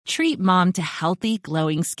Treat mom to healthy,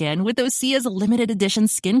 glowing skin with Osea's limited edition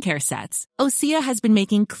skincare sets. Osea has been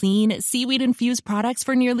making clean, seaweed-infused products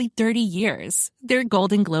for nearly 30 years. Their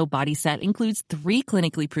Golden Glow body set includes 3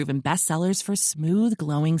 clinically proven bestsellers for smooth,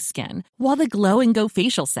 glowing skin, while the Glow and Go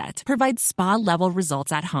facial set provides spa-level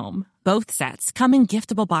results at home. Both sets come in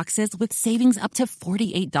giftable boxes with savings up to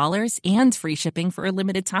 $48 and free shipping for a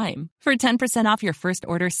limited time. For 10% off your first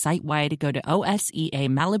order site-wide, go to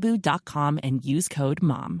OSEAMalibu.com and use code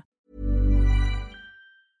MOM.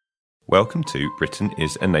 Welcome to Britain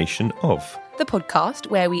is a Nation of, the podcast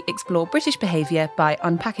where we explore British behaviour by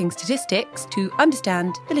unpacking statistics to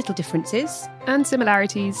understand the little differences and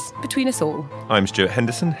similarities between us all. I'm Stuart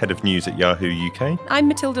Henderson, Head of News at Yahoo UK. I'm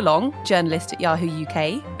Matilda Long, journalist at Yahoo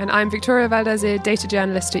UK. And I'm Victoria Valdezir, data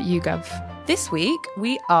journalist at YouGov. This week,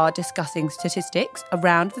 we are discussing statistics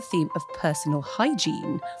around the theme of personal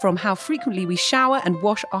hygiene, from how frequently we shower and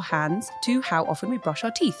wash our hands to how often we brush our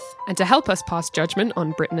teeth. And to help us pass judgment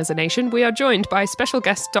on Britain as a nation, we are joined by special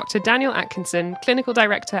guest Dr. Daniel Atkinson, Clinical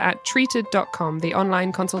Director at Treated.com, the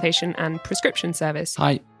online consultation and prescription service.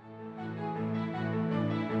 Hi.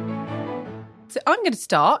 So I'm going to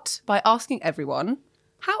start by asking everyone,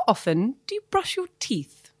 how often do you brush your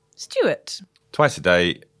teeth? Stuart? Twice a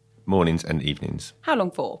day, mornings and evenings. How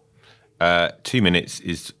long for? 2 minutes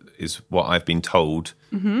is what I've been told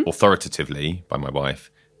authoritatively by my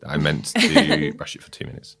wife that I meant to brush it for 2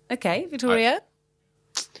 minutes. Okay, Victoria?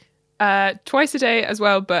 Twice a day as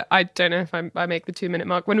well, but I don't know if I make the 2 minute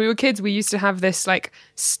mark. When we were kids, we used to have this like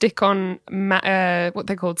stick on what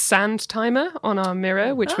they called sand timer on our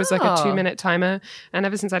mirror, which was like a 2 minute timer. And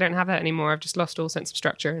ever since I don't have that anymore, I've just lost all sense of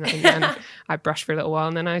structure. And I brush for a little while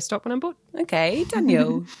and then I stop when I'm bored. Okay,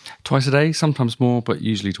 Daniel? Twice a day, sometimes more, but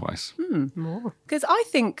usually twice. More. Because I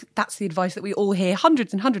think that's the advice that we all hear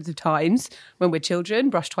hundreds and hundreds of times when we're children,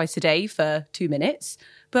 brush twice a day for 2 minutes.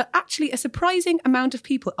 But actually, a surprising amount of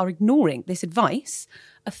people are ignoring this advice.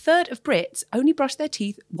 A third of Brits only brush their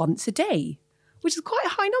teeth once a day, which is quite a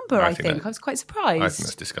high number, I think. I was quite surprised. I think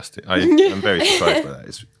that's disgusting. I'm very surprised by that.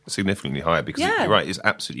 It's significantly higher because you're right, it's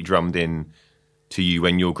absolutely drummed in to you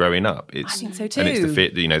when you're growing up. I think so too. And it's the fear,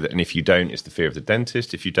 and if you don't, it's the fear of the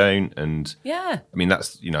dentist if you don't. And I mean,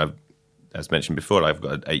 that's, as mentioned before, I've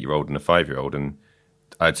got an 8-year-old and a 5-year-old, and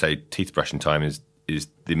I'd say teeth brushing time is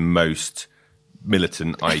the most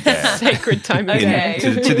militant I get. Sacred time. Okay.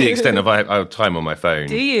 To the extent of I have time on my phone.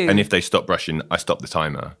 Do you? And if they stop brushing, I stop the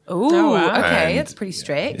timer. Oh, wow. Okay, And, that's pretty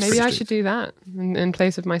strict. Maybe I should do that in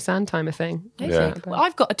place of my sand timer thing. Yeah. Well,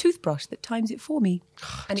 I've got a toothbrush that times it for me.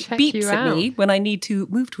 And it Check beeps you at me out. when I need to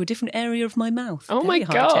move to a different area of my mouth. Oh my Very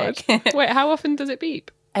high God. tech. Wait, how often does it beep?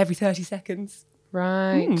 Every 30 seconds.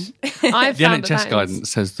 Right. I've The found NHS that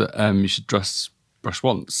guidance says that you should brush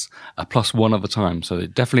once, plus one other time. So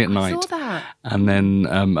definitely at night. I saw that. And then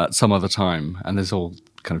at some other time. And there's all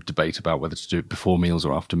kind of debate about whether to do it before meals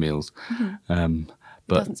or after meals. But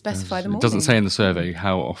doesn't specify the It doesn't morning. say in the survey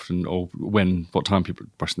how often or what time people are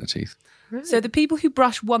brushing their teeth. So the people who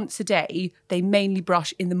brush once a day, they mainly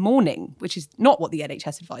brush in the morning, which is not what the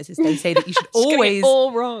NHS advises. They say that you should always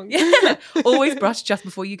all wrong. always brush just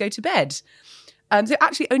before you go to bed. So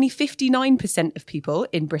actually only 59% of people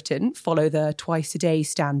in Britain follow the twice a day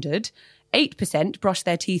standard. 8% brush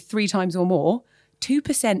their teeth 3 times or more.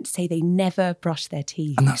 2% say they never brush their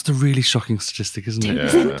teeth. And that's the really shocking statistic, isn't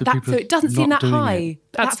it? So it doesn't seem that high.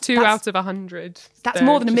 That's 2 out of 100. That's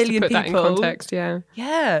more than a just to million put that people. in context, yeah.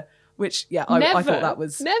 Yeah. Which, I thought that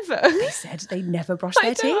was... Never. They said they never brush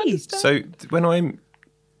their teeth. So when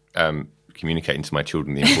I'm communicating to my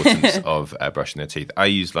children the importance of brushing their teeth, I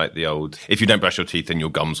use like the old, if you don't brush your teeth, then your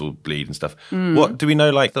gums will bleed and stuff. What do we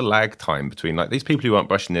know, like the lag time between like these people who aren't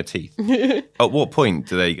brushing their teeth? At what point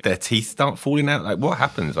do their teeth start falling out? Like what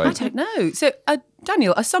happens? I don't know. So,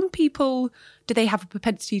 Daniel, are some people, do they have a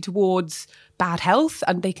propensity towards bad health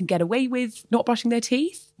and they can get away with not brushing their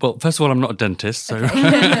teeth? Well, first of all, I'm not a dentist, so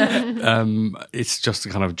it's just a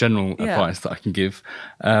kind of general advice that I can give.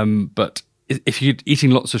 But if you're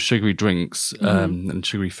eating lots of sugary drinks and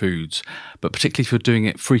sugary foods, but particularly if you're doing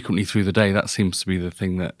it frequently through the day, that seems to be the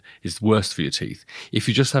thing that is worst for your teeth. If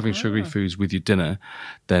you're just having sugary foods with your dinner,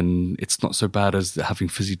 then it's not so bad as having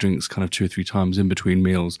fizzy drinks kind of 2 or 3 times in between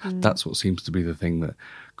meals. That's what seems to be the thing that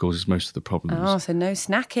causes most of the problems. Oh, so no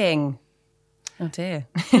snacking. Oh, dear.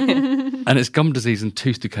 And it's gum disease and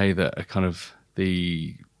tooth decay that are kind of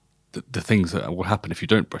the things that will happen if you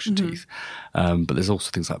don't brush your teeth. But there's also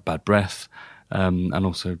things like bad breath and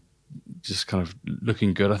also just kind of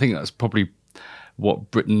looking good. I think that's probably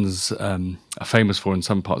what Britons are famous for in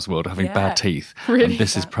some parts of the world, having bad teeth. Really? And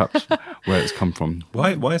this is perhaps where it's come from.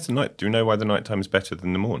 Why is the night? Do you know why the night time is better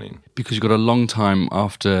than the morning? Because you've got a long time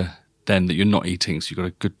after then that you're not eating, so you've got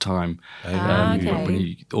a good time.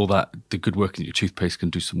 All that, the good work in your toothpaste can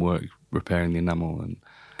do some work repairing the enamel. And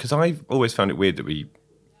because I've always found it weird that we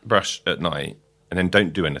brush at night and then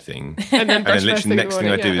don't do anything, And then brush literally first the thing next in the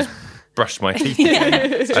thing I do morning, is brush my teeth again.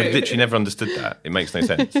 I've literally never understood that. It makes no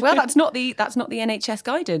sense. Well, that's not the NHS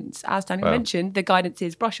guidance. As Daniel mentioned, the guidance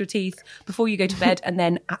is brush your teeth before you go to bed, and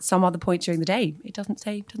then at some other point during the day. It doesn't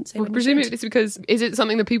say. Well, when you presumably should. it's because, is it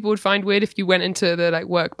something that people would find weird if you went into the like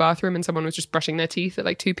work bathroom and someone was just brushing their teeth at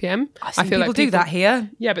like 2 p.m? I feel people do that here.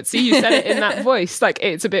 Yeah, but see, you said it in that voice. Like,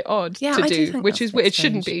 it's a bit odd Yeah, to I do do, think which that's is a bit it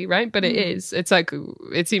shouldn't strange. be, right? But it is. It's like,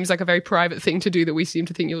 it seems like a very private thing to do that we seem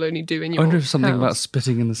to think you'll only do in I your wonder if something house. about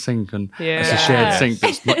spitting in the sink and Yeah. it's a shared sink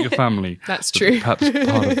that's not your family. That's true. Perhaps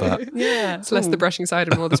part of that. Yeah, It's less the brushing side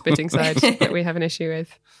and more the spitting side that we have an issue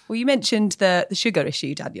with. Well, you mentioned the sugar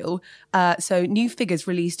issue, Daniel. So new figures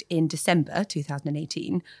released in December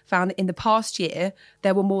 2018 found that in the past year,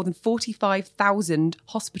 there were more than 45,000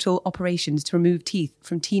 hospital operations to remove teeth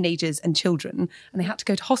from teenagers and children. And they had to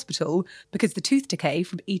go to hospital because the tooth decay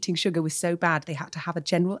from eating sugar was so bad, they had to have a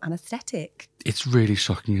general anaesthetic. It's really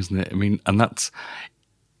shocking, isn't it? I mean, and that's,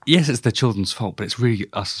 yes, it's their children's fault, but it's really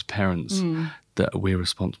us as parents that we're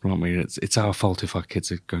responsible, aren't we? It's our fault if our kids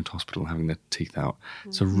are going to hospital and having their teeth out.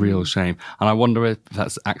 It's a real shame. And I wonder if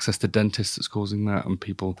that's access to dentists that's causing that, and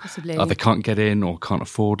people Possibly. either can't get in or can't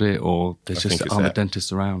afford it, or there's I just think it's aren't that.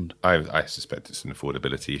 dentists around. I suspect it's an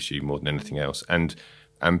affordability issue more than anything else. And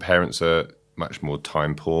parents are much more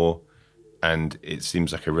time poor, and it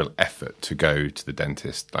seems like a real effort to go to the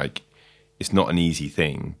dentist. Like, it's not an easy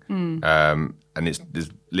thing. And there's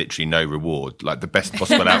literally no reward. Like, the best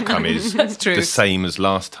possible outcome is true. the same as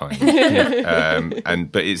last time.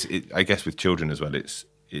 But I guess with children as well,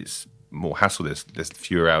 it's more hassle. There's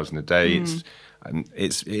fewer hours in the day.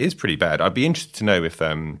 It is pretty bad. I'd be interested to know if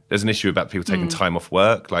there's an issue about people taking time off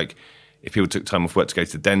work. Like, if people took time off work to go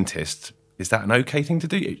to the dentist, is that an okay thing to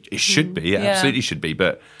do? It should be. It absolutely should be.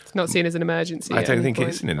 But It's not seen as an emergency. I at don't any think it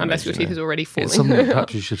point, is an unless your emergency. teeth is already falling. It's something that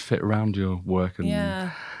perhaps you should fit around your work and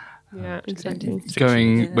Yeah. Yeah, exactly.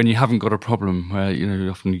 going when you haven't got a problem where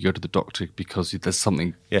often you go to the doctor because there's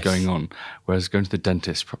something Yes. going on, whereas going to the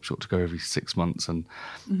dentist perhaps you ought to go every 6 months, and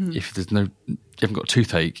if you haven't got a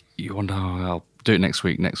toothache, you wonder, I'll do it next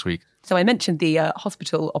week. So I mentioned the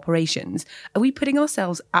hospital operations. Are we putting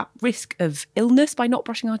ourselves at risk of illness by not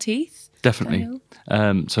brushing our teeth? Definitely.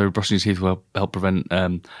 So brushing your teeth will help prevent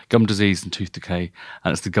gum disease and tooth decay,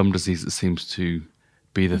 and it's the gum disease that seems to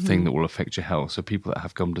be the thing that will affect your health. So people that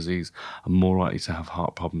have gum disease are more likely to have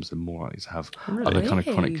heart problems and more likely to have other kind of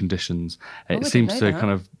chronic Really? conditions. I It didn't seems know to that.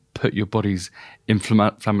 kind of put your body's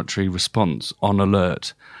inflammatory response on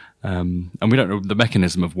alert. And we don't know the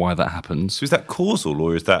mechanism of why that happens. So is that causal,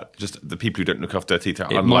 or is that just the people who don't look after their teeth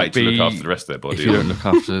are It unlikely might to look be after the rest of their body? If you don't look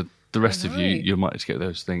after the rest of you, Right. you might get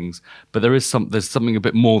those things. But there's something a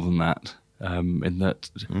bit more than that, in that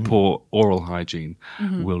poor oral hygiene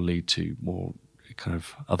will lead to more kind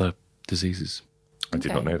of other diseases. I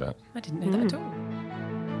did not know that. I didn't know that at all.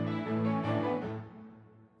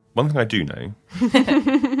 One thing I do know,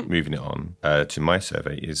 moving it on to my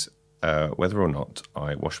survey, is whether or not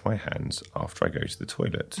I wash my hands after I go to the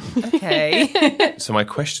toilet. Okay. So my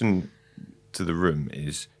question to the room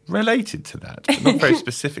is related to that, but not very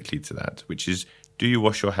specifically to that, which is, do you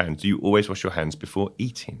wash your hands? Do you always wash your hands before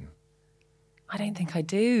eating? I don't think I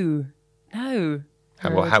do. No.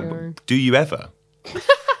 Do you ever?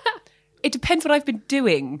 It depends what I've been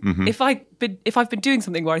doing. Mm-hmm. If I've been doing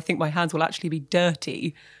something where I think my hands will actually be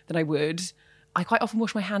dirty, then I would. I quite often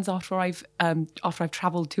wash my hands after I've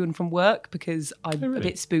travelled to and from work because I'm a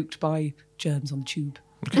bit spooked by germs on the tube.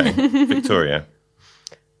 Okay, Victoria.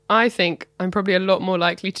 I think I'm probably a lot more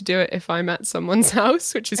likely to do it if I'm at someone's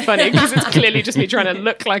house, which is funny because it's clearly just me trying to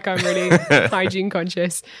look like I'm really hygiene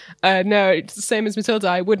conscious. No, it's the same as Matilda.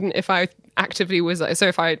 I wouldn't if I actively was.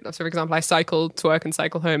 So for example, I cycle to work and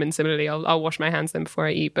cycle home, and similarly, I'll wash my hands then before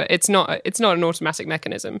I eat. But it's not an automatic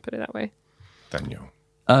mechanism. Put it that way. Daniel.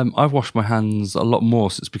 I've washed my hands a lot more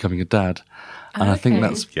since becoming a dad. And I think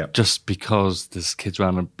that's Yep. just because there's kids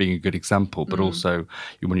around and being a good example, but also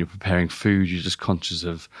when you're preparing food, you're just conscious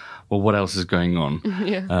of, well, what else is going on?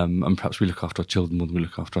 Yeah. And perhaps we look after our children more than we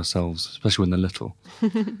look after ourselves, especially when they're little.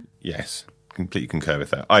 Yes, completely concur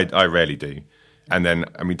with that. I rarely do. And then,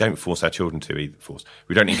 and we don't force our children to either.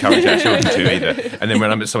 We don't encourage our children to either. And then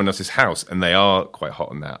when I'm at someone else's house and they are quite hot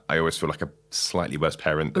on that, I always feel like a slightly worse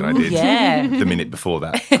parent than I did yeah. the minute before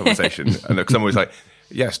that conversation. And because I'm always like,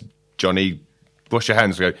 yes, Johnny wash your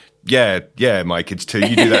hands. We go, yeah, my kids too.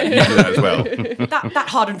 You do that as well. that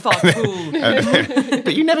hard and fast rule.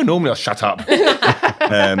 But you never normally shut up.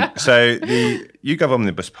 So the YouGov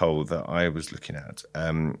Omnibus poll that I was looking at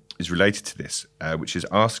is related to this, which is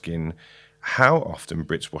asking how often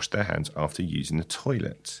Brits wash their hands after using the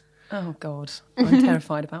toilet. Oh, God. I'm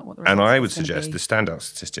terrified about what the results And I would are gonna suggest be. the standout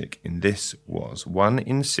statistic in this was 1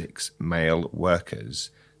 in 6 male workers.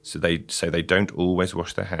 So they don't always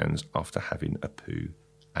wash their hands after having a poo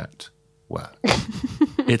at work.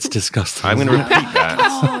 It's disgusting. I'm going to repeat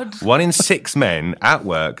that. 1 in 6 men at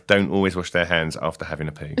work don't always wash their hands after having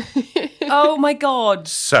a poo. Oh, my God.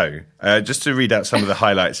 So, just to read out some of the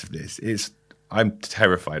highlights of this, I'm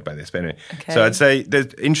terrified by this. But anyway, Okay. So I'd say,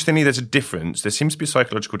 interestingly, there's a difference. There seems to be a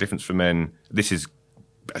psychological difference for men. This is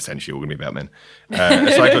essentially all going to be about men. A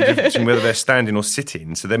psychological difference in whether they're standing or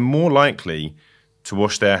sitting. So they're more likely to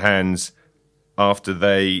wash their hands after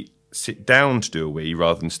they sit down to do a wee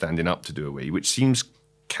rather than standing up to do a wee, which seems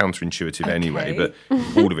counterintuitive anyway, but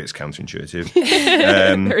all of it's counterintuitive.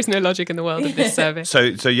 There is no logic in the world of this survey.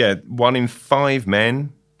 So yeah, 1 in 5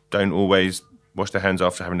 men don't always wash their hands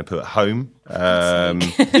after having a poo at home.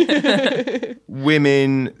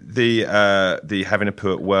 Women, the having a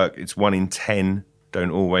poo at work, it's 1 in 10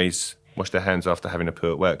 don't always wash their hands after having a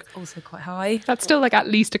poo at work. Also quite high. That's still like at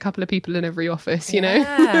least a couple of people in every office, you know?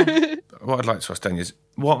 Yeah. What I'd like to ask Daniel is,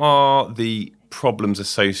 what are the problems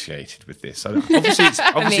associated with this? So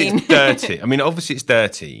obviously, it's dirty. I mean, obviously it's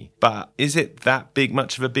dirty, but is it that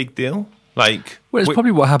much of a big deal? Like, Well, it's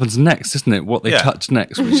probably what happens next, isn't it? What they Yeah. touch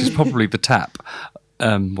next, which is probably the tap.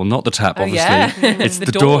 Well, not the tap, obviously. yeah. It's The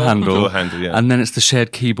the door. door handle. Door handle, yeah. And then it's the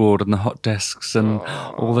shared keyboard and the hot desks and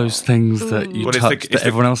all those things that you Well, touch that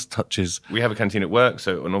everyone else touches. we have a canteen at work,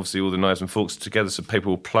 and obviously all the knives and forks are together, so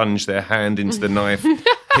people will plunge their hand into the knife,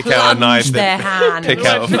 pick out a knife, their hand. pick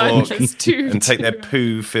out a Plunge fork, is too- and take their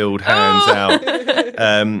poo-filled hands out.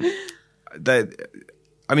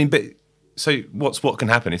 But so what can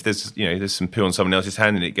happen if there's some poo on someone else's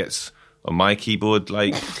hand and it gets on my keyboard?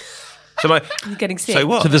 Like, You're getting sick. so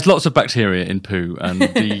what? So there's lots of bacteria in poo, and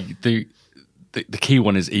the key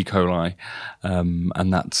one is E. coli,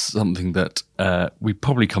 and that's something that we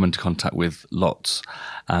probably come into contact with lots.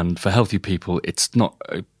 And for healthy people, it's not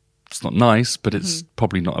nice, but it's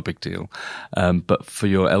probably not a big deal. But for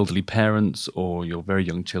your elderly parents or your very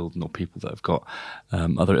young children or people that have got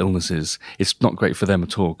other illnesses, it's not great for them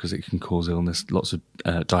at all because it can cause illness. Lots of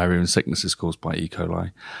diarrhea and sicknesses caused by E.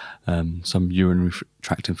 coli. Some urinary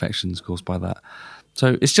tract infections caused by that.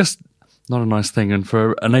 So it's just not a nice thing. And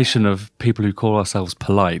for a nation of people who call ourselves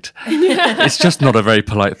polite, it's just not a very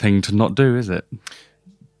polite thing to not do, is it?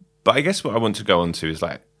 But I guess what I want to go on to is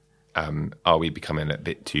like, are we becoming a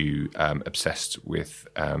bit too obsessed with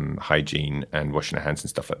hygiene and washing our hands and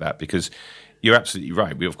stuff like that? Because you're absolutely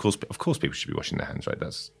right. We of course people should be washing their hands, right?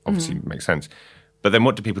 That's obviously makes sense. But then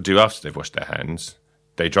what do people do after they've washed their hands?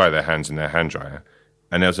 They dry their hands in their hand dryer.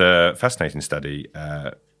 And there was a fascinating study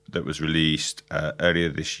that was released earlier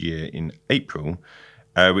this year in April,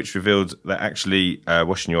 which revealed that actually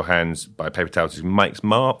washing your hands by paper towels makes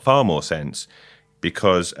far more sense.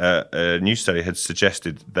 Because a new study had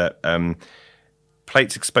suggested that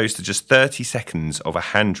plates exposed to just 30 seconds of a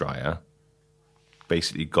hand dryer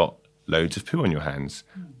basically got loads of poo on your hands.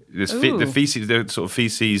 The sort of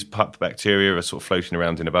feces bacteria are sort of floating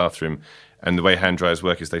around in a bathroom, and the way hand dryers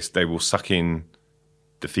work is they will suck in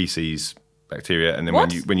the feces bacteria, and then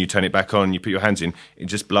when you turn it back on, you put your hands in, it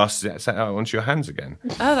just blasts it out onto your hands again.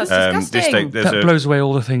 Oh, that's disgusting. That blows away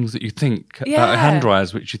all the things that you think about hand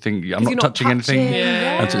dryers, which you think, I'm not you're not touching anything, touching.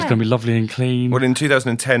 and so it's going to be lovely and clean. Well, in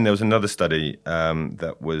 2010, there was another study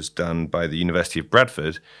that was done by the University of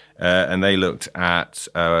Bradford, and they looked at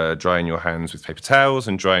drying your hands with paper towels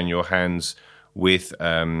and drying your hands with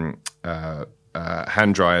hand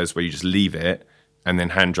dryers where you just leave it, and then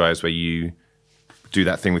hand dryers where you do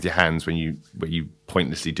that thing with your hands where you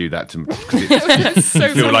pointlessly do that because you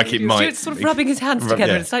feel like it might. It's sort of rubbing his hands Rub-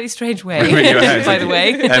 together yeah. in a slightly strange way, Rubbing your hands. by the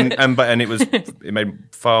way. and it made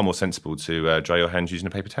far more sensible to dry your hands using a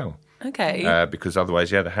paper towel. Okay. Because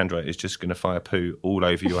otherwise, the hand dryer is just going to fire poo all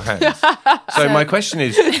over your hands. So my question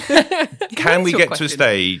is, can we your get to a question?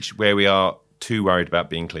 stage where we are too worried about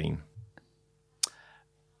being clean?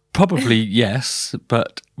 Probably yes,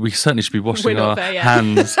 but we certainly should be washing We're not our there yet.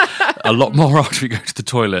 hands a lot more after we go to the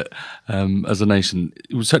toilet as a nation.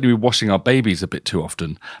 We'll certainly be washing our babies a bit too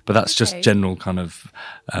often, but that's just general kind of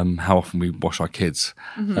how often we wash our kids.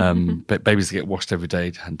 But babies that get washed every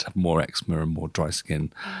day tend to have more eczema and more dry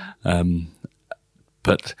skin.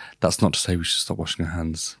 But that's not to say we should stop washing our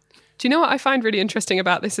hands. Do you know what I find really interesting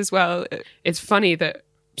about this as well? It's funny that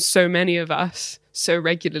so many of us so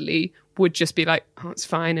regularly would just be like, oh, it's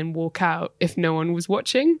fine, and walk out if no one was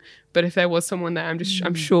watching. But if there was someone there,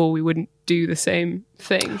 I'm sure we wouldn't do the same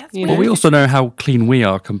thing. Well, we also know how clean we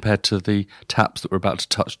are compared to the taps that we're about to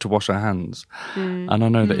touch to wash our hands. And I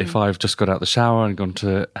know that if I've just got out the shower and gone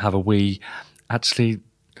to have a wee, actually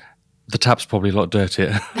the tap's probably a lot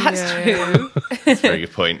dirtier. That's true. That's a very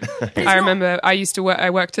good point. I remember I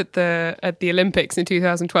worked at the Olympics in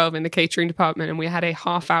 2012 in the catering department, and we had a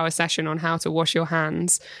half-hour session on how to wash your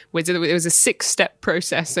hands. It was a 6-step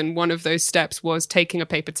process, and one of those steps was taking a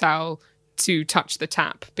paper towel to touch the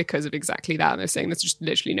tap because of exactly that. And they're saying there's just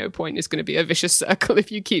literally no point. It's going to be a vicious circle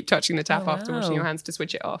if you keep touching the tap after washing your hands to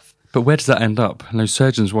switch it off. But where does that end up? I know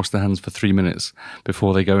surgeons wash their hands for 3 minutes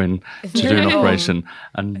before they go in to do an operation.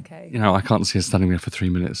 And, I can't see us standing there for 3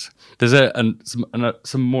 minutes. There's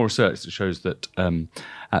some more research that shows that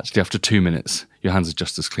actually after 2 minutes, your hands are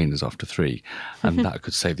just as clean as after 3. And that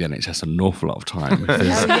could save the NHS an awful lot of time. If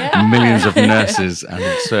there's millions of nurses and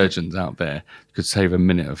surgeons out there, you could save a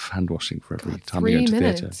minute of hand washing for every time you go to the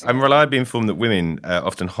theatre. I'm reliably informed that women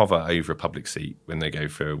often hover over a public seat when they go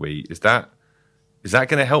for a wee. Is that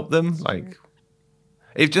going to help them? Like,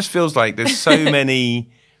 it just feels like there's so many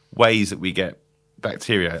ways that we get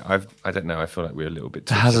bacteria. I don't know. I feel like we're a little bit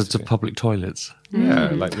too the hazards sensitive. of public toilets. Yeah,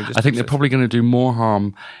 like I think they're probably going to do more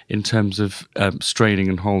harm in terms of straining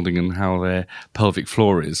and holding and how their pelvic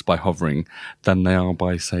floor is by hovering than they are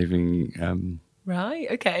by saving. Right,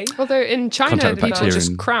 okay. Although in China, Contact people bacteria just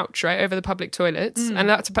and- crouch right over the public toilets, and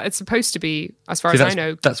it's supposed to be, as far as I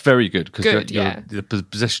know, that's very good because Good, the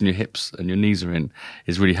position your hips and your knees are in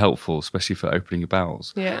is really helpful, especially for opening your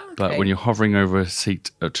bowels. Yeah. But when you're hovering over a seat,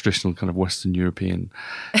 a traditional kind of Western European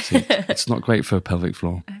seat, it's not great for pelvic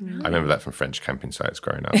floor. I remember that from French camping sites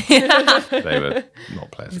growing up. They were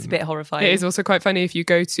not pleasant. It's a bit horrifying. It is also quite funny if you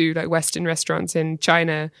go to like Western restaurants in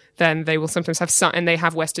China, then they will sometimes have and they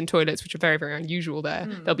have Western toilets, which are very, very unusual there.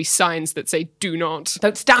 There'll be signs that say, do not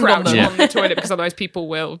Don't stand on crouch them. on the toilet, because otherwise people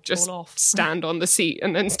will just Fall off. stand on the seat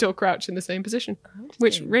and then still crouch in the same position,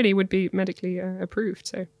 which really would be medically approved.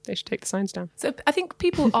 So they should take the signs down. So I think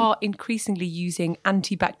people are increasingly using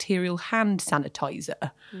antibacterial hand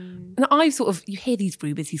sanitizer. And you hear these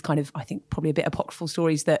rumours, these kind of, I think, probably a bit apocryphal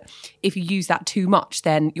stories that if you use that too much,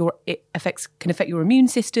 then it can affect your immune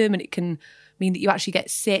system, and it can mean that you actually get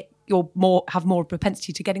sick. Have more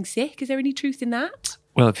propensity to getting sick. Is there any truth in that?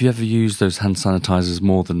 Well, if you ever use those hand sanitizers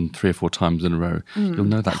more than 3 or 4 times in a row, you'll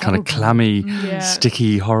know that kind of clammy,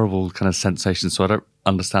 sticky, horrible kind of sensation. So I don't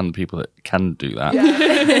understand the people that can do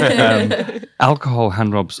that. Alcohol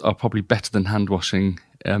hand rubs are probably better than hand washing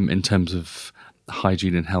in terms of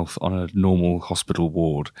hygiene and health on a normal hospital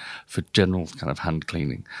ward for general kind of hand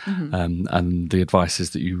cleaning. And the advice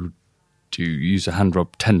is that you do use a hand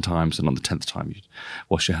rub 10 times, and on the 10th time you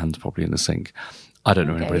wash your hands properly in the sink. I don't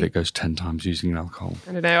know anybody that goes 10 times using alcohol.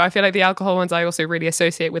 I don't know. I feel like the alcohol ones I also really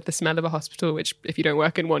associate with the smell of a hospital, which if you don't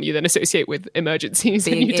work in one, you then associate with emergencies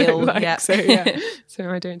Being and you ill, don't like. yeah. So so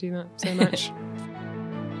I don't do that so much.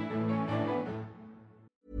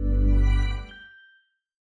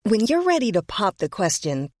 When you're ready to pop the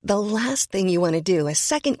question, the last thing you want to do is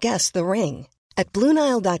second-guess the ring. At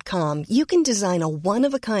BlueNile.com, you can design a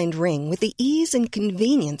one-of-a-kind ring with the ease and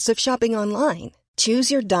convenience of shopping online. Choose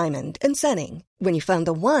your diamond and setting. When you find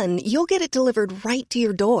the one, you'll get it delivered right to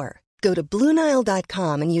your door. Go to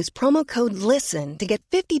BlueNile.com and use promo code LISTEN to get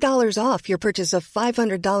 $50 off your purchase of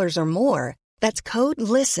 $500 or more. That's code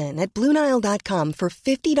LISTEN at BlueNile.com for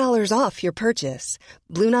 $50 off your purchase.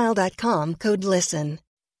 BlueNile.com, code LISTEN.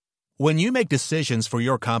 When you make decisions for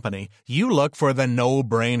your company, you look for the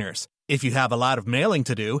no-brainers. If you have a lot of mailing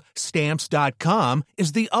to do, Stamps.com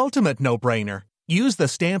is the ultimate no-brainer. Use the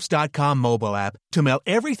Stamps.com mobile app to mail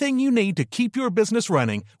everything you need to keep your business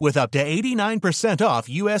running with up to 89% off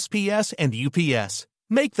USPS and UPS.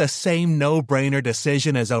 Make the same no-brainer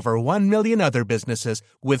decision as over 1 million other businesses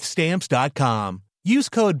with Stamps.com. Use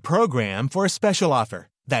code PROGRAM for a special offer.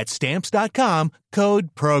 That's Stamps.com,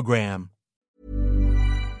 code PROGRAM.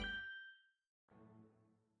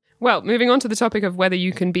 Well, moving on to the topic of whether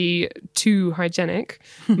you can be too hygienic,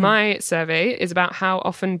 my survey is about how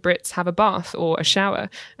often Brits have a bath or a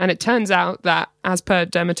shower. And it turns out that, as per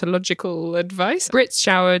dermatological advice, Brits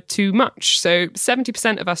shower too much. So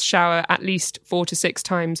 70% of us shower at least 4 to 6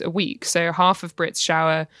 times a week. So half of Brits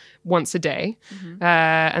shower once a day.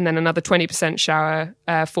 And then another 20% shower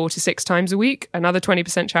 4 to 6 times a week. Another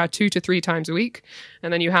 20% shower 2 to 3 times a week.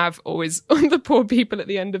 And then you have always the poor people at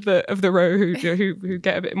the end of the row who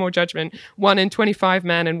get a bit more judgment. 1 in 25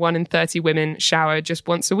 men and 1 in 30 women shower just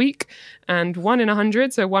once a week. And 1 in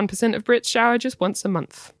 100, so 1% of Brits shower just once a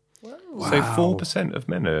month. So 4% of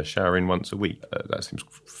men are showering once a week. That seems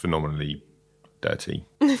phenomenally dirty.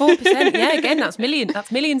 4%, yeah, again, that's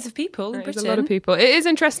millions of people in There's Britain. a lot of people. It is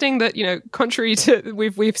interesting that, contrary to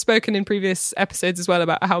we've spoken in previous episodes as well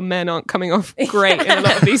about how men aren't coming off great in a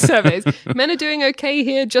lot of these surveys. Men are doing okay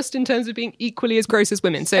here just in terms of being equally as gross as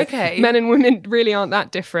women. So men and women really aren't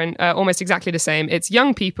that different, almost exactly the same. It's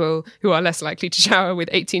young people who are less likely to shower, with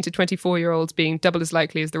 18 to 24-year-olds being double as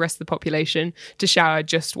likely as the rest of the population to shower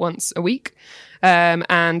just once a week.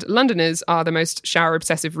 And Londoners are the most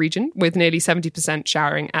shower-obsessive region, with nearly 70%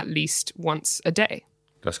 showering at least once a day.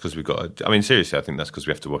 That's because we've got seriously, I think that's because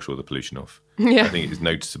we have to wash all the pollution off. Yeah. I think it's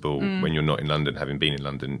noticeable when you're not in London, having been in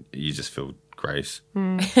London, you just feel gross.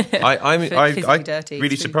 I'm dirty.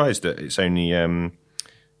 really surprised that it's only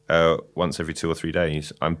once every 2 or 3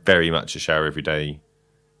 days. I'm very much a shower every day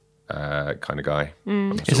kind of guy.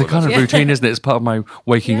 It's a kind of routine, isn't it? It's part of my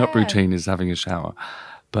waking up routine is having a shower.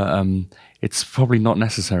 But it's probably not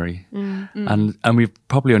necessary. And we've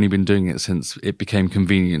probably only been doing it since it became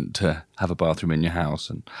convenient to have a bathroom in your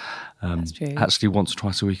house. And actually once or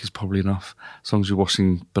twice a week is probably enough, as long as you're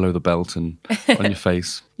washing below the belt and on your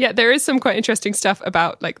face. Yeah, there is some quite interesting stuff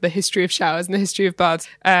about the history of showers and the history of baths.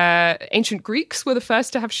 Ancient Greeks were the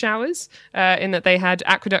first to have showers, in that they had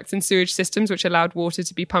aqueducts and sewage systems which allowed water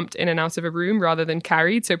to be pumped in and out of a room rather than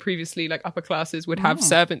carried. So previously, upper classes would have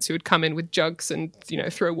servants who would come in with jugs and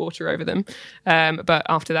throw water over them. But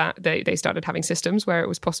after that, they started having systems where it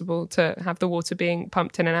was possible to have the water being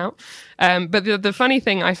pumped in and out. But the funny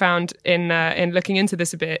thing I found in looking into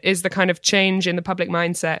this a bit is the kind of change in the public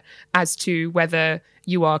mindset as to whether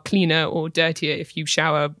you are cleaner or dirtier if you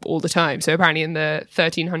shower all the time. So apparently in the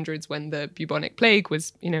 1300s, when the bubonic plague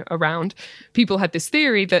was, around, people had this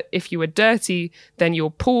theory that if you were dirty, then your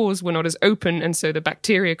pores were not as open, and so the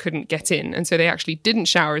bacteria couldn't get in. And so they actually didn't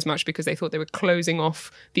shower as much because they thought they were closing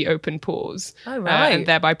off the open pores, and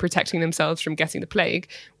thereby protecting themselves from getting the plague,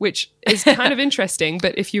 which is kind of interesting.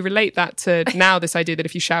 But if you relate that to now this idea that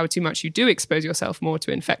if you shower too much, you do expose yourself more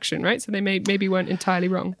to infection, right? So they maybe weren't entirely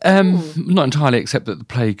wrong. Not entirely, except that the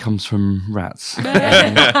plague comes from rats.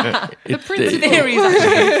 The Prince theory is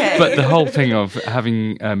actually okay. But the whole thing of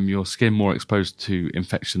having your skin more exposed to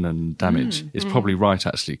infection and damage is probably right,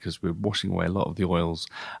 actually, because we're washing away a lot of the oils.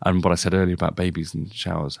 And what I said earlier about babies and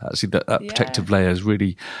showers, actually, that protective layer is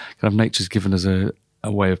really kind of nature's given us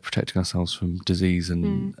a way of protecting ourselves from disease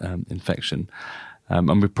and infection.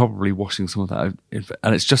 And we're probably washing some of that,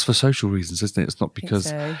 and it's just for social reasons, isn't it? It's not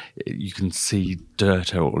because you can see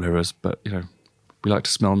dirt all over us, but we like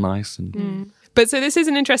to smell nice. And But so this is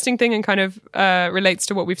an interesting thing and kind of relates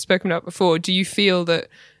to what we've spoken about before. Do you feel that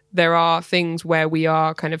there are things where we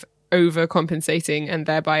are kind of overcompensating and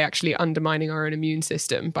thereby actually undermining our own immune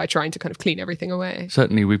system by trying to kind of clean everything away?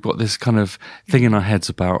 Certainly, we've got this kind of thing in our heads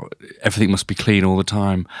about everything must be clean all the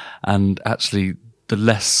time, and actually the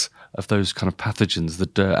less of those kind of pathogens, the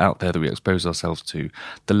dirt out there that we expose ourselves to,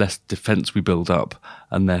 the less defence we build up,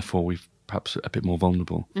 and therefore we're perhaps a bit more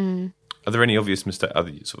vulnerable. Are there any obvious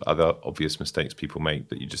other obvious mistakes people make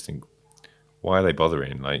that you just think, why are they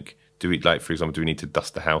bothering? Do we, for example, do we need to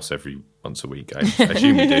dust the house every once a week? I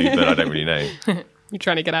assume we do, but I don't really know. You're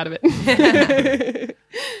trying to get out of it.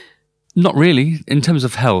 Not really. In terms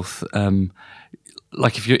of health,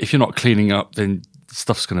 if you're not cleaning up, then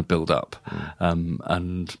stuff's going to build up.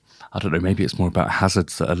 And I don't know, maybe it's more about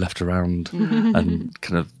hazards that are left around and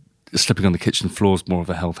kind of slipping on the kitchen floor is more of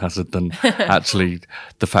a health hazard than actually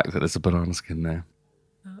the fact that there's a banana skin there.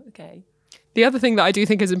 Oh, okay. The other thing that I do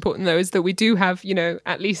think is important, though, is that we do have,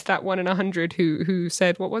 at least that 1 in 100 who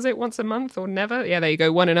said, what was it, once a month or never? Yeah, there you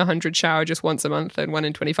go. 1 in 100 shower just once a month, and 1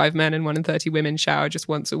 in 25 men and 1 in 30 women shower just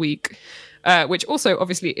once a week, which also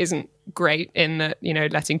obviously isn't great in that,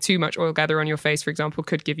 letting too much oil gather on your face, for example,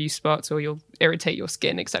 could give you spots or you'll irritate your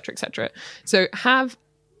skin, etc., etc. So have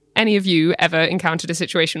any of you ever encountered a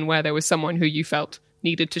situation where there was someone who you felt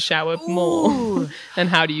needed to shower more? And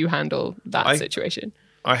how do you handle that situation?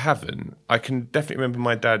 I haven't. I can definitely remember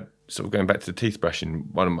my dad sort of going back to the teeth brushing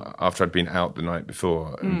after I'd been out the night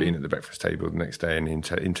before and being at the breakfast table the next day, and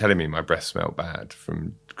him telling me my breath smelled bad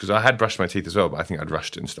because I had brushed my teeth as well, but I think I'd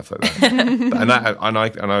rushed it and stuff like that.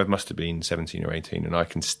 and I must have been 17 or 18, and I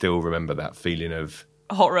can still remember that feeling of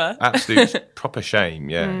horror, absolute proper shame.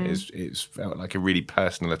 Yeah, it's felt like a really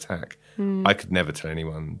personal attack. I could never tell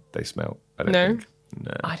anyone they smelt. I don't think.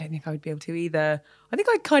 No, I don't think I would be able to either. I think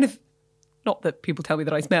I kind of Not that people tell me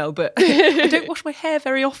that I smell, but I don't wash my hair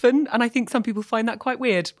very often. And I think some people find that quite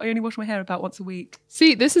weird. I only wash my hair about once a week.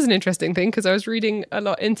 See, this is an interesting thing because I was reading a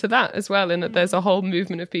lot into that as well, and that there's a whole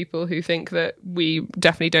movement of people who think that we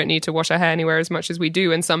definitely don't need to wash our hair anywhere as much as we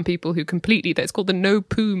do, and some people who completely, it's called the no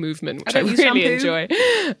poo movement, which I really enjoy.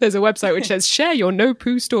 There's a website which says, share your no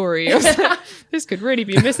poo story. This could really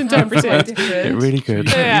be misinterpreted. It really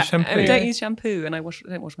could. I don't use shampoo, and I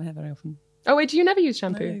don't wash my hair very often. Oh, wait, do you never use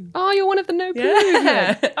shampoo? No. Oh, you're one of the no poo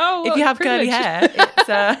movement. Oh, if you have curly hair,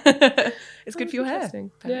 it's good for your hair.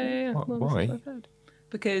 Yeah. Why?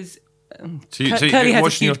 Because curly hair is a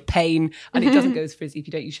huge pain, and it doesn't go as frizzy if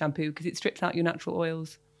you don't use shampoo because it strips out your natural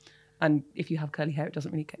oils. And if you have curly hair, it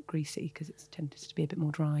doesn't really get greasy because it tends to be a bit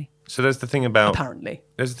more dry. So there's the thing about... Apparently.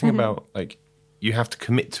 There's the thing about, like, you have to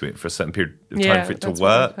commit to it for a certain period of time for it to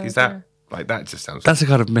work. Is that... Like, that just sounds... That's a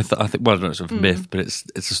kind of myth that I think... Well, I don't know it's a myth, but it's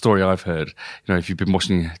a story I've heard. You know, if you've been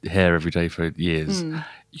washing your hair every day for years,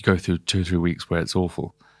 you go through 2 or 3 weeks where it's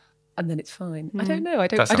awful. And then it's fine. I don't know. I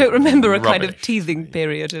don't remember a kind of teething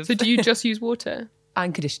period of... So do you just use water?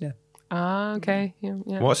 And conditioner. Ah, okay. Yeah,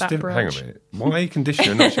 what's the difference? Hang on a minute. Why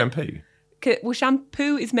conditioner, not shampoo? Well,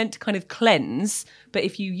 shampoo is meant to kind of cleanse, but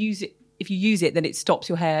if you use it, then it stops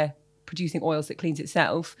your hair producing oils that cleans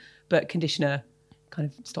itself. But conditioner kind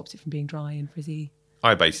of stops it from being dry and frizzy.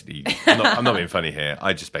 I'm not being funny here.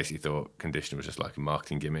 I just basically thought conditioner was just like a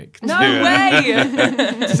marketing gimmick. No way!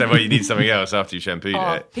 To say, well, you need something else after you shampooed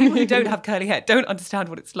it. People who don't have curly hair don't understand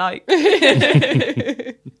what it's like.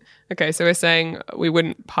 Okay, so we're saying we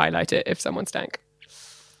wouldn't highlight it if someone stank.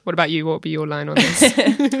 What about you? What would be your line on this?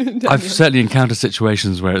 I've certainly encountered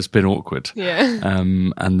situations where it's been awkward. Yeah.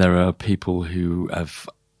 And there are people who have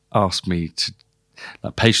asked me to,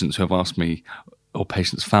 like patients who have asked me, or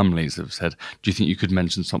patients' families have said, do you think you could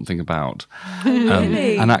mention something about?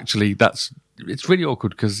 Really? And actually it's really awkward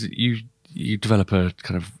because you develop a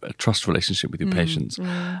kind of a trust relationship with your patients.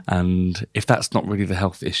 And if that's not really the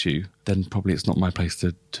health issue, then probably it's not my place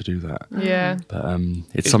to do that. Yeah. But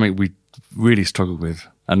it's something we really struggle with.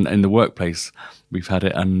 And in the workplace, we've had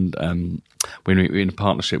it. And when we were in a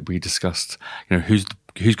partnership, we discussed, you know, who's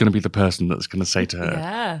going to be the person that's going to say to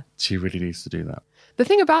her, she really needs to do that. The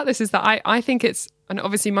thing about this is that I think it's, and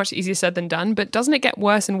obviously much easier said than done, but doesn't it get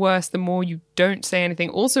worse and worse the more you don't say anything?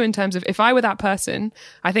 Also in terms of, if I were that person,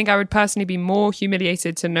 I think I would personally be more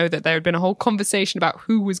humiliated to know that there had been a whole conversation about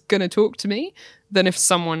who was going to talk to me than if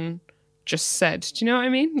someone just said. Do you know what I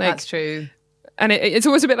mean? Like, that's true. And it's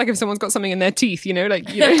always a bit like if someone's got something in their teeth, you know, like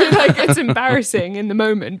it's embarrassing in the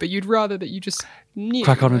moment, but you'd rather that you just knew.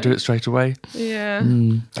 Crack on and do it straight away. Yeah.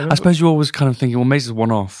 I suppose you're always kind of thinking, well, maybe it's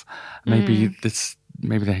one off.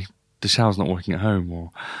 Maybe the shower's not working at home,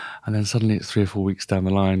 and then suddenly it's 3 or 4 weeks down the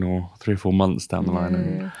line, or 3 or 4 months down the line.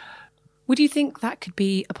 And would you think that could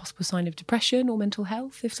be a possible sign of depression or mental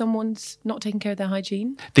health if someone's not taking care of their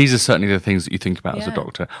hygiene? These are certainly the things that you think about as a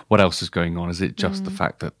doctor. What else is going on? Is it just the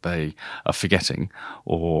fact that they are forgetting,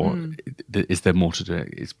 or is there more to do?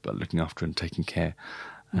 It's about looking after and taking care.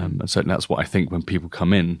 And certainly that's what I think when people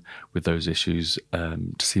come in with those issues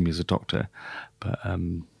to see me as a doctor. But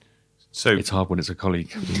so it's hard when it's a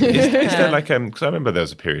colleague. Is there like, because I remember there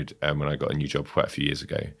was a period when I got a new job quite a few years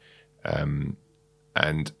ago,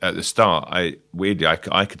 and at the start, I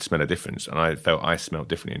could smell a difference, and I felt I smelled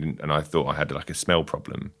differently, and I thought I had like a smell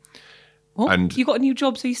problem. What? And you got a new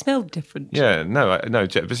job, so you smelled different? Yeah, no,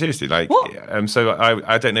 but seriously, like, what? So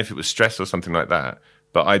I don't know if it was stress or something like that,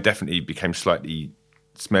 but I definitely became slightly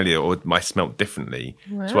smellier, or I smelled differently.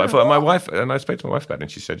 Wow. So I thought, my wife, and I spoke to my wife about it,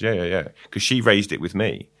 and she said, yeah, because she raised it with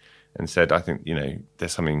me and said, I think, you know,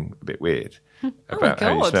 there's something a bit weird about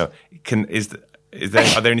how you smell.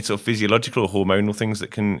 Are there any sort of physiological or hormonal things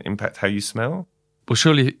that can impact how you smell? Well,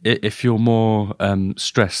 surely if you're more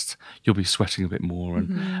stressed, you'll be sweating a bit more.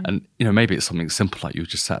 And you know, maybe it's something simple like you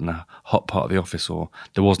just sat in a hot part of the office, or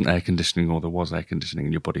there wasn't air conditioning, or there was air conditioning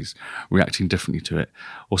and your body's reacting differently to it.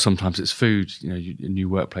 Or sometimes it's food, you know, a new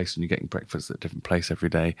workplace and you're getting breakfast at a different place every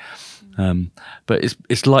day. But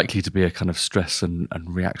it's likely to be a kind of stress and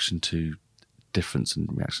reaction to difference and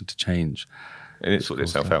reaction to change. And it sorted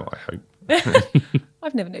itself out, I hope.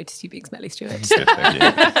 I've never noticed you being smelly, Stuart.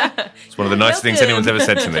 It's one of the nicest things anyone's ever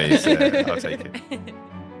said to me. So I'll take it.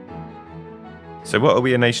 So what are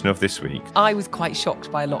we a nation of this week? I was quite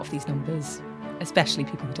shocked by a lot of these numbers, especially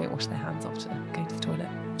people who don't wash their hands after going to the toilet.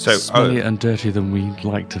 So smellier and dirtier than we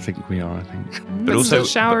like to think we are, I think. But also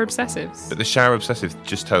shower obsessives. But the shower obsessive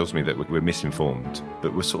just tells me that we're misinformed,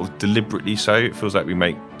 but we're sort of deliberately so. It feels like we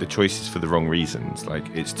make the choices for the wrong reasons. Like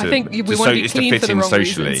it's to, I think we to want to be it's clean to for fit the in wrong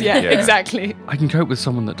socially. reasons. Yeah, exactly. I can cope with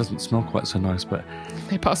someone that doesn't smell quite so nice, but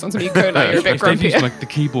They pass on some E. coli, you're a bit if they've used grumpy. the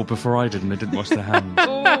keyboard before I did and they didn't wash their hands.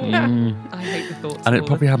 I hate the thoughts. And of it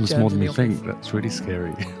probably all the happens more germs than in you the office. think. That's really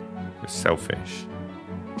scary. It's selfish.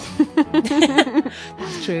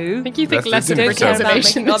 It's true. I think you think That's less the of thing. Don't care about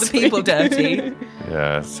conservation. making other people dirty.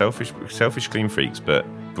 Yeah, selfish clean freaks, but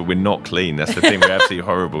we're not clean. That's the thing. We're absolutely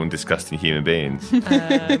horrible and disgusting human beings.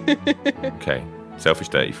 Okay, selfish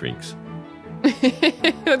dirty freaks.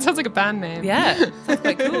 That sounds like a band name. Yeah, sounds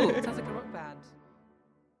quite cool. Sounds like a rock band.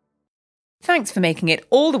 Thanks for making it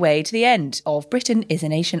all the way to the end of Britain is a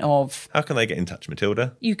Nation of. How can they get in touch,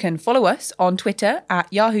 Matilda? You can follow us on Twitter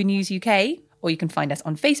at Yahoo News UK, or you can find us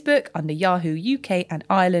on Facebook under Yahoo UK and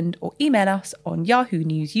Ireland, or email us on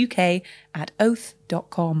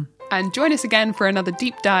yahoonewsuk@oath.com. And join us again for another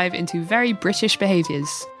deep dive into very British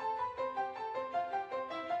behaviours.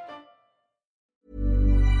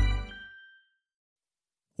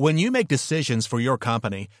 When you make decisions for your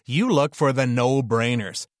company, you look for the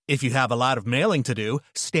no-brainers. If you have a lot of mailing to do,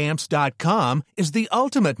 Stamps.com is the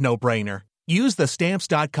ultimate no-brainer. Use the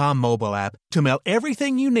Stamps.com mobile app to mail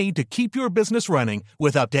everything you need to keep your business running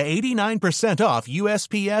with up to 89% off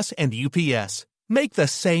USPS and UPS. Make the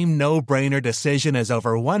same no-brainer decision as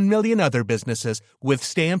over 1 million other businesses with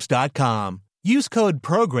Stamps.com. Use code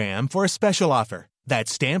PROGRAM for a special offer.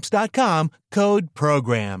 That's Stamps.com, code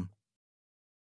PROGRAM.